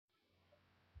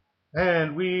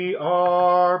And we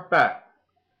are back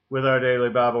with our daily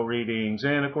Bible readings,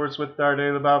 and of course with our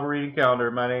daily Bible reading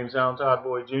calendar. My name is Alan Todd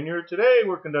Boyd Jr. Today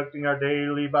we're conducting our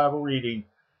daily Bible reading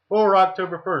for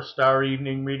October 1st. Our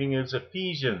evening reading is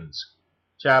Ephesians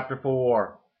chapter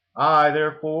 4. I,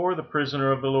 therefore, the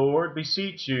prisoner of the Lord,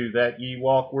 beseech you that ye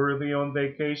walk worthy on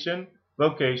vocation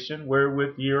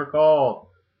wherewith ye are called,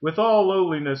 with all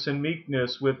lowliness and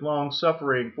meekness, with long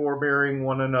suffering, forbearing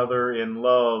one another in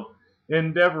love,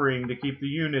 endeavoring to keep the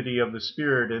unity of the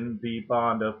Spirit in the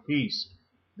bond of peace.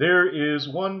 There is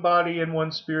one body and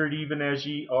one Spirit, even as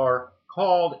ye are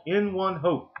called in one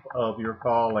hope of your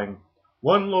calling.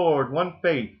 One Lord, one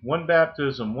faith, one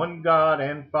baptism, one God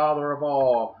and Father of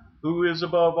all, who is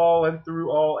above all and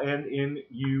through all and in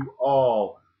you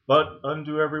all. But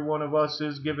unto every one of us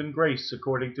is given grace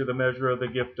according to the measure of the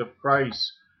gift of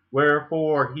Christ.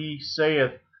 Wherefore he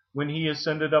saith, when he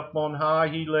ascended up on high,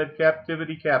 he led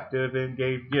captivity captive and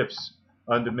gave gifts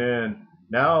unto men.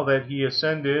 Now that he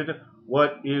ascended,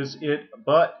 what is it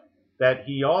but that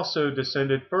he also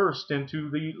descended first into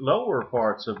the lower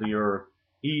parts of the earth?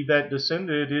 He that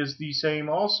descended is the same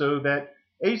also that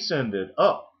ascended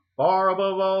up far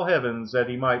above all heavens, that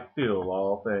he might fill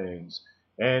all things.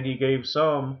 And he gave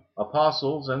some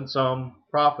apostles, and some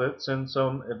prophets, and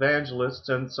some evangelists,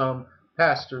 and some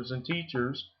pastors and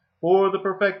teachers, for the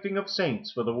perfecting of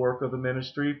saints, for the work of the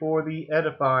ministry, for the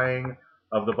edifying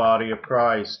of the body of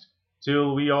Christ,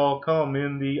 till we all come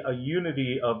in the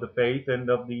unity of the faith and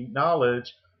of the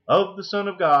knowledge of the Son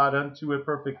of God, unto a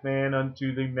perfect man,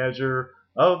 unto the measure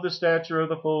of the stature of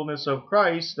the fullness of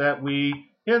Christ, that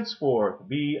we henceforth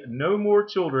be no more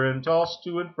children, tossed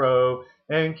to and fro,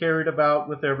 and carried about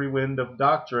with every wind of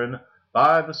doctrine,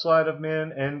 by the sleight of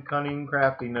men and cunning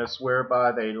craftiness,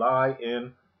 whereby they lie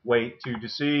in wait to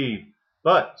deceive.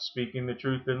 But speaking the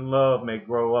truth in love may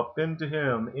grow up into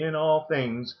him in all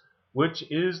things, which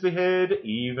is the head,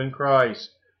 even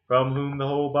Christ, from whom the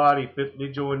whole body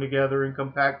fitly joined together and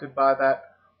compacted by that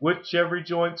which every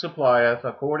joint supplieth,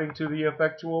 according to the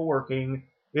effectual working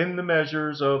in the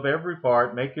measures of every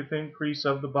part, maketh increase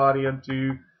of the body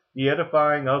unto the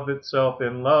edifying of itself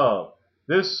in love.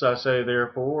 This I say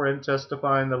therefore, and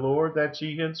testify in the Lord, that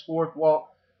ye henceforth walk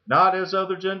not as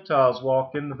other Gentiles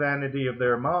walk, in the vanity of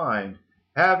their mind,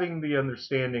 having the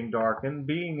understanding darkened,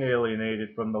 being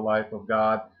alienated from the life of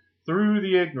God through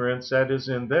the ignorance that is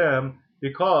in them,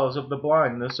 because of the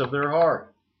blindness of their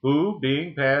heart, who,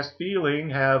 being past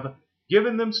feeling, have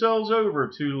given themselves over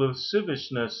to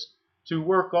lasciviousness, to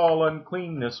work all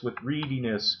uncleanness with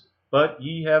greediness. But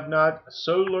ye have not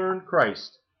so learned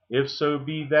Christ, if so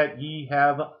be that ye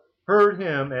have heard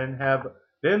him and have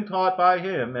been taught by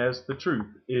him, as the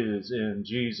truth is in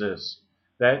Jesus,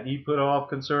 that ye put off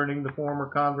concerning the former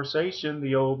conversation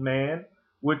the old man,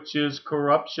 which is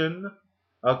corruption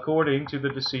according to the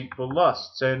deceitful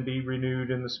lusts, and be renewed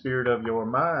in the spirit of your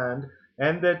mind,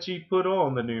 and that ye put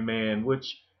on the new man,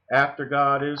 which after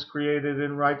God is created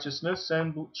in righteousness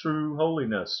and true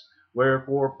holiness.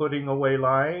 Wherefore, putting away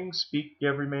lying, speak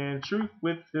every man truth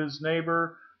with his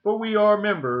neighbor, for we are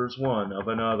members one of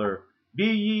another. Be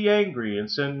ye angry,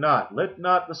 and sin not. Let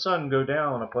not the sun go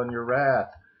down upon your wrath.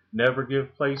 Never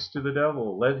give place to the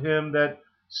devil. Let him that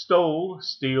stole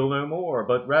steal no more,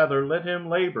 but rather let him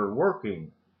labor,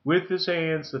 working with his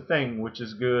hands the thing which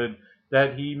is good,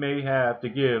 that he may have to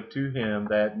give to him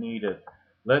that needeth.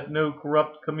 Let no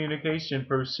corrupt communication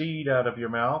proceed out of your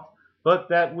mouth, but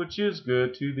that which is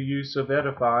good to the use of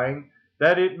edifying,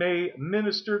 that it may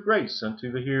minister grace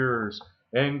unto the hearers.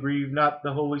 And grieve not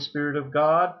the Holy Spirit of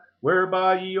God,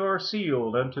 whereby ye are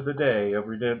sealed unto the day of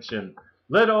redemption.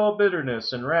 Let all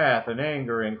bitterness and wrath and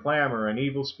anger and clamor and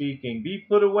evil speaking be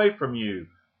put away from you,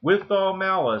 with all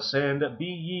malice, and be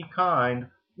ye kind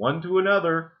one to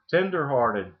another,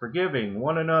 tender-hearted, forgiving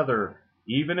one another,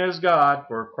 even as God,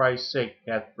 for Christ's sake,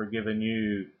 hath forgiven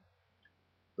you.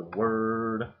 The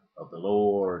word of the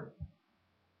Lord.